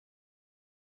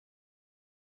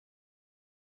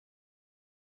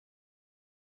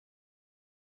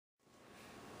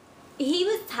he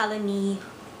was telling me,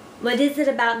 what is it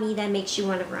about me that makes you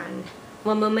want to run?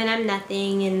 One moment I'm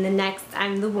nothing, and the next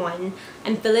I'm the one.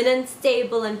 I'm feeling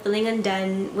unstable, I'm feeling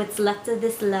undone. What's left of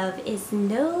this love is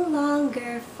no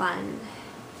longer fun.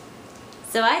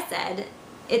 So I said,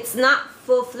 it's not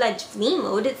full-fledged flee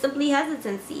mode, it's simply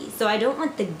hesitancy. So I don't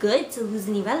want the good to lose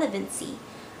any relevancy.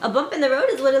 A bump in the road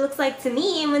is what it looks like to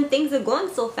me, and when things are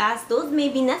going so fast, those may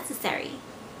be necessary.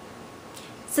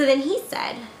 So then he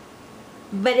said,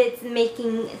 but it's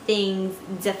making things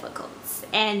difficult,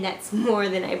 and that's more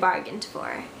than I bargained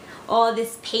for. All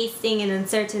this pacing and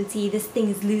uncertainty, this thing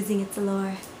is losing its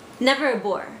allure. Never a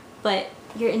bore, but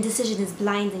your indecision is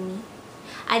blinding me.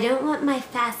 I don't want my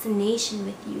fascination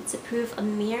with you to prove a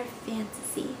mere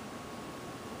fantasy.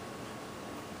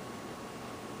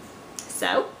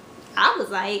 So, I was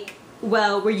like,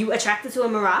 well, were you attracted to a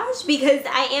mirage? Because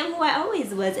I am who I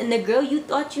always was, and the girl you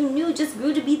thought you knew just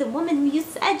grew to be the woman who you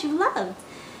said you loved.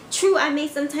 True, I may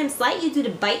sometimes slight you due to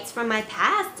bites from my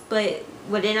past, but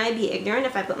wouldn't I be ignorant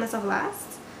if I put myself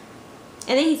last?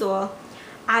 And then he's all,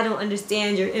 I don't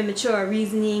understand your immature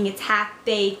reasoning, it's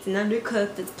half-baked and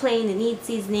undercooked, it's plain and needs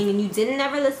seasoning, and you didn't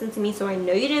ever listen to me, so I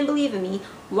know you didn't believe in me.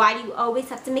 Why do you always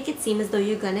have to make it seem as though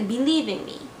you're gonna be leaving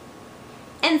me?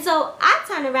 And so I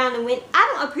turned around and went,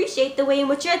 I don't appreciate the way in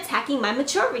which you're attacking my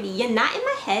maturity. You're not in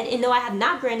my head, and though I have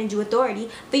not granted you authority,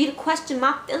 for you to question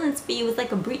my feelings for you is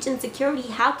like a breach in security.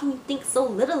 How can you think so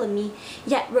little of me,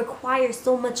 yet require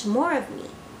so much more of me?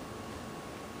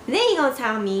 Then you're gonna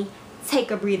tell me, take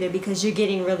a breather because you're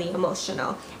getting really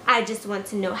emotional. I just want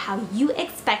to know how you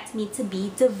expect me to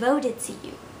be devoted to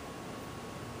you.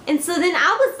 And so then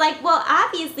I was like, well,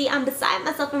 obviously I'm beside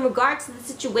myself in regards to the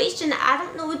situation. I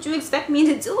don't know what you expect me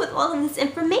to do with all of this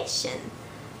information.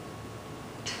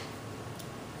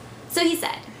 So he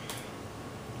said,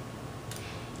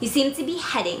 you seem to be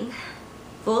heading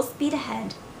full speed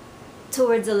ahead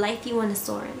towards a life you want to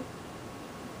soar in.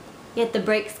 Yet the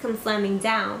brakes come slamming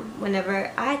down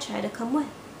whenever I try to come with.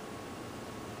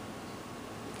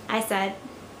 I said,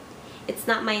 it's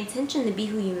not my intention to be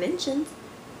who you mentioned.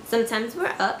 Sometimes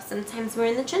we're up, sometimes we're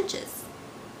in the trenches.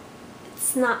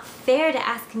 It's not fair to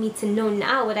ask me to know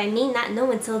now what I may not know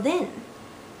until then.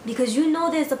 Because you know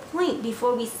there's a point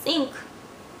before we sink,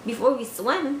 before we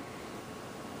swim.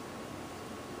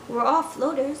 We're all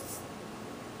floaters.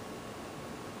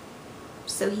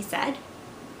 So he said,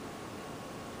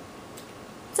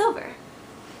 it's over.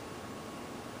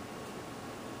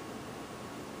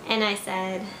 And I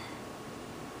said,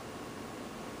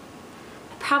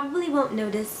 probably won't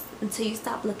notice until you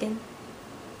stop looking,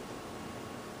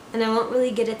 and I won't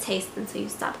really get a taste until you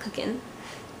stop cooking.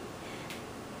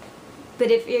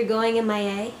 But if you're going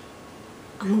MIA,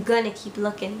 I'm gonna keep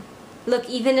looking. Look,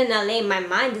 even in LA, my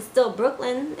mind is still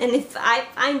Brooklyn, and if I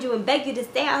find you and beg you to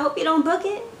stay, I hope you don't book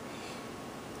it.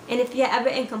 And if you're ever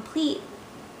incomplete,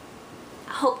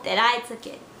 I hope that I took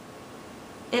it.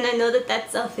 And I know that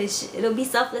that's selfish. It'll be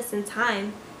selfless in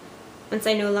time, once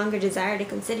I no longer desire to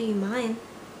consider you mine.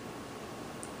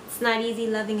 It's not easy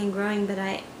loving and growing, but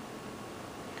I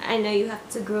know you have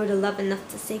to grow to love enough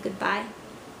to say goodbye.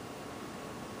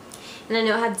 And I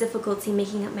know I have difficulty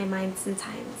making up my mind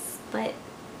sometimes, but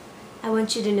I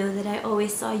want you to know that I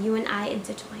always saw you and I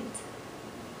intertwined.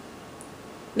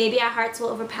 Maybe our hearts will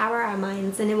overpower our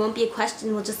minds, and it won't be a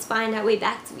question, we'll just find our way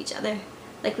back to each other,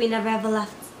 like we never ever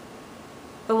left.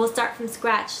 Or we'll start from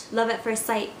scratch, love at first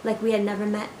sight, like we had never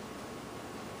met.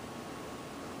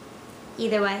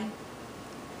 Either way,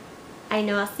 I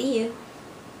know I'll see you,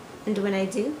 and when I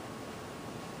do,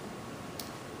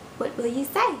 what will you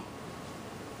say?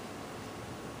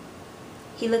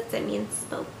 He looked at me and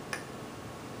spoke.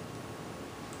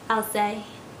 I'll say,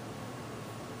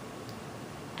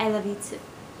 I love you too.